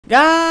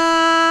Guys,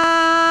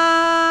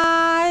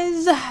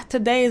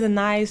 today is a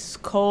nice,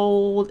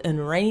 cold,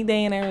 and rainy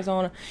day in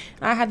Arizona.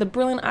 I had the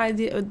brilliant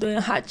idea of doing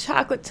hot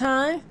chocolate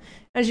time.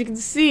 As you can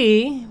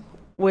see,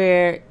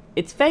 where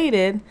it's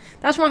faded,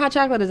 that's where my hot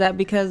chocolate is at,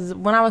 because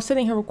when I was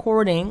sitting here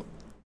recording,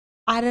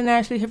 I didn't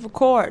actually hit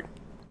record.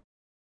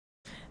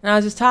 And I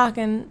was just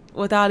talking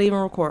without even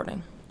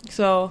recording.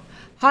 So,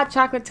 hot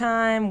chocolate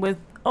time with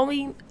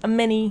only a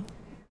mini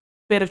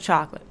bit of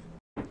chocolate.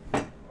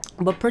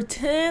 But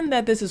pretend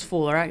that this is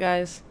full, alright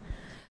guys?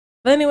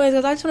 But anyways,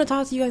 guys, I just want to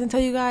talk to you guys and tell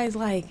you guys,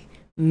 like,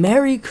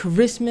 Merry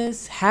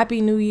Christmas,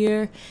 Happy New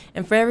Year,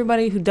 and for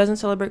everybody who doesn't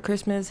celebrate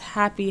Christmas,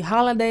 Happy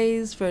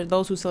Holidays for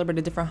those who celebrate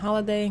a different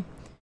holiday.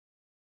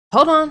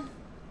 Hold on,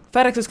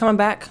 FedEx is coming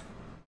back.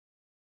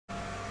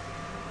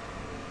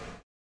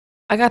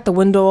 I got the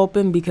window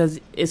open because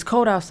it's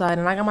cold outside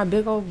and I got my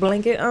big old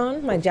blanket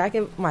on, my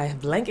jacket, my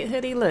blanket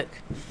hoodie, look.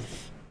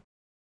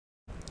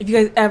 If you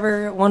guys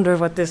ever wonder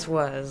what this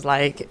was,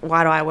 like,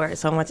 why do I wear it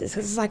so much? It's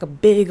 'cause it's like a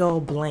big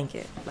old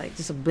blanket, like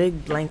just a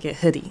big blanket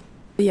hoodie.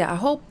 But yeah, I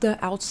hope the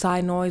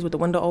outside noise with the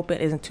window open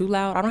isn't too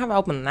loud. I don't have it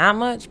open that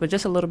much, but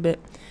just a little bit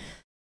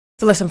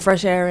to let some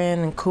fresh air in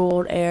and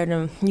cold air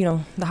and, you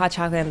know, the hot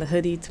chocolate and the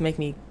hoodie to make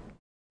me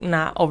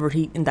not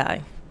overheat and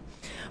die.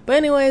 But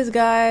anyways,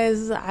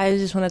 guys, I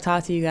just want to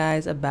talk to you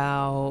guys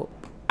about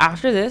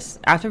after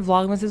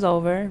Vlogmas is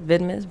over,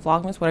 Vidmas,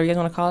 Vlogmas, whatever you guys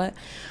want to call it.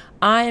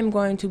 I am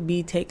going to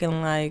be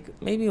taking, like,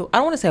 maybe, I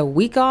don't want to say a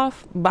week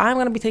off, but I'm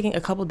going to be taking a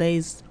couple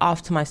days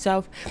off to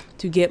myself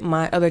to get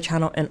my other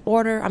channel in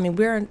order. I mean,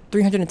 we're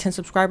 310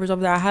 subscribers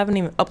over there. I haven't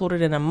even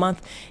uploaded in a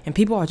month, and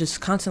people are just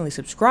constantly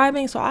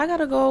subscribing. So I got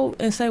to go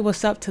and say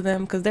what's up to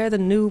them because they're the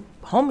new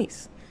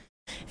homies.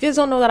 If you guys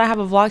don't know that I have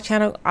a vlog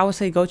channel, I would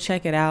say go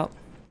check it out.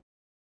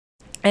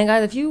 And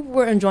guys, if you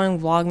were enjoying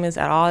Vlogmas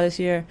at all this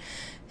year,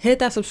 hit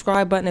that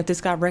subscribe button if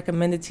this got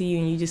recommended to you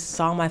and you just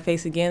saw my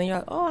face again and you're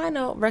like, oh, I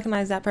know,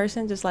 recognize that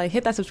person. Just like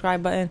hit that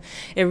subscribe button.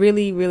 It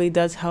really, really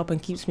does help and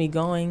keeps me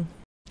going.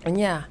 And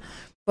yeah,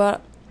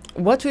 but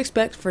what to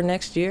expect for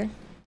next year?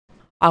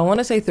 I want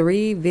to say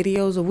 3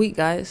 videos a week,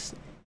 guys.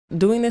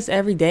 Doing this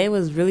every day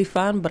was really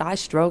fun, but I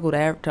struggled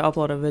to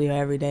upload a video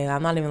every day.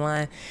 I'm not even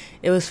lying.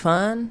 It was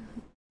fun,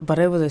 but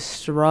it was a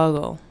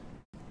struggle.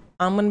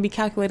 I'm going to be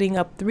calculating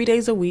up 3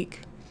 days a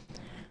week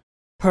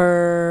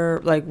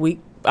per week.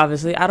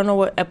 Obviously, I don't know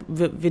what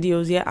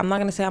videos yet. I'm not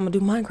gonna say I'm gonna do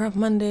Minecraft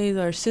Mondays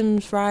or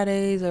Sims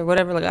Fridays or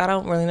whatever. Like, I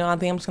don't really know. I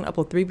think I'm just gonna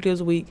upload 3 videos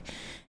a week,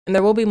 and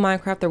there will be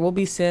Minecraft, there will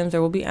be Sims,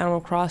 there will be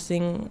Animal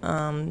Crossing.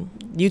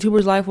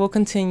 YouTuber's life will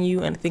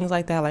continue and things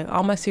like that. Like,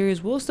 all my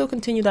series will still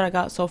continue that I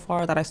got so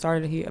far that I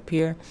started up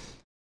here.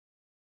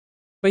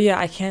 But yeah,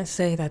 I can't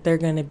say that they're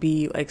gonna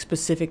be like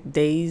specific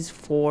days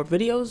for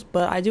videos,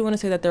 but I do want to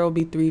say that there will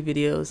be 3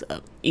 videos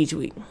each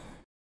week.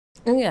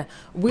 And yeah,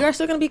 we are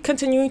still going to be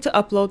continuing to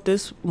upload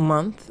this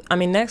month. I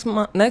mean, next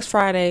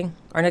Friday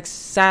or next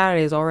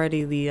Saturday is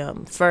already the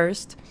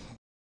 1st.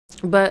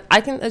 But I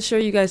can assure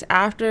you guys,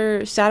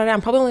 after Saturday,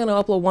 I'm probably only going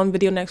to upload 1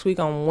 video next week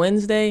on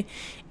Wednesday,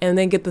 and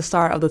then get the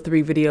start of the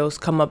 3 videos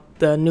come up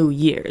the new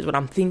year is what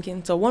I'm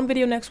thinking. So 1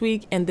 video next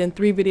week and then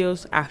 3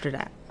 videos after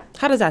that.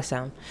 How does that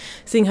sound?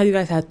 Seeing how you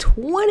guys had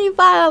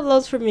 25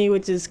 uploads for me,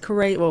 which is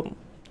great. Well,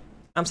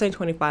 I'm saying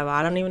 25.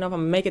 I don't even know if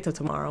I'm going to make it till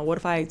tomorrow. What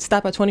if I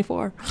stop at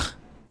 24?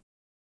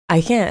 I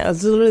can't.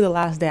 It's literally the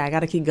last day. I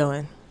gotta keep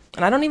going.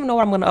 And I don't even know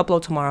what I'm gonna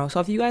upload tomorrow. So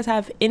if you guys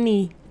have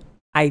any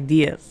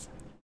ideas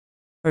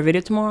for a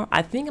video tomorrow,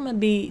 I think I'm gonna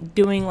be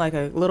doing like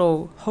a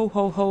little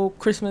ho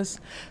Christmas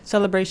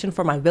celebration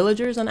for my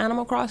villagers on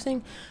Animal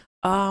Crossing.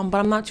 But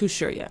I'm not too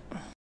sure yet.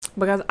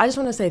 But guys, I just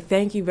want to say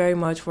thank you very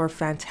much for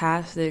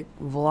fantastic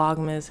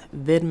Vlogmas,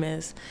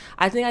 Vidmas.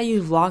 I think I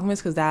use Vlogmas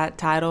because that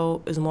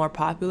title is more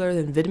popular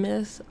than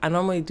Vidmas. I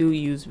normally do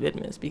use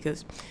Vidmas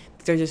because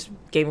they're just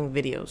gaming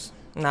videos,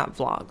 not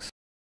vlogs.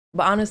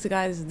 But honestly,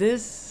 guys,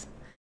 this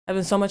has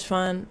been so much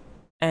fun,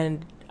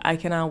 and I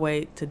cannot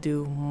wait to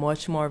do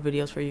much more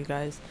videos for you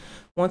guys.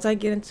 Once I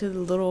get into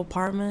the little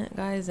apartment,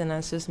 guys, and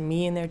it's just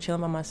me in there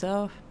chilling by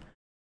myself,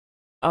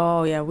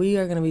 oh yeah, we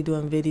are gonna be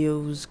doing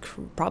videos,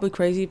 probably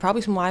crazy,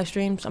 probably some live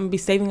streams. I'm gonna be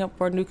saving up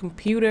for a new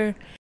computer.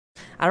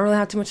 I don't really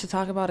have too much to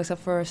talk about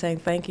except for saying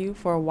thank you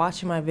for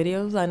watching my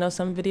videos. I know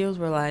some videos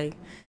were like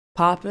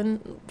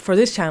popping for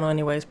this channel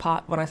anyways.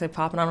 When I say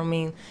popping, I don't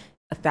mean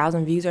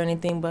 1,000 views or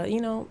anything, but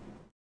you know,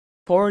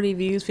 40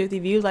 views, 50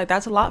 views, like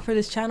that's a lot for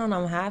this channel, and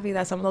I'm happy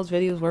that some of those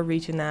videos were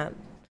reaching that.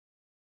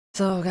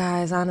 So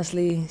guys,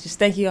 honestly, just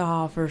thank you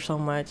all for so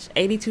much.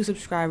 82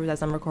 subscribers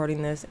as I'm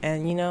recording this,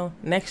 and you know,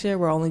 next year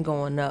we're only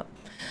going up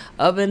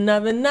and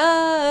up and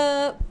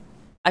up.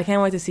 I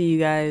can't wait to see you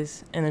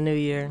guys in the new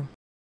year.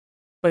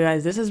 But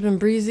guys, this has been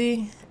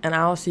Breezy, and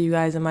I'll see you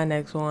guys in my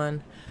next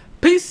one.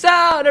 Peace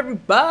out,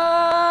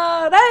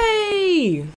 everybody!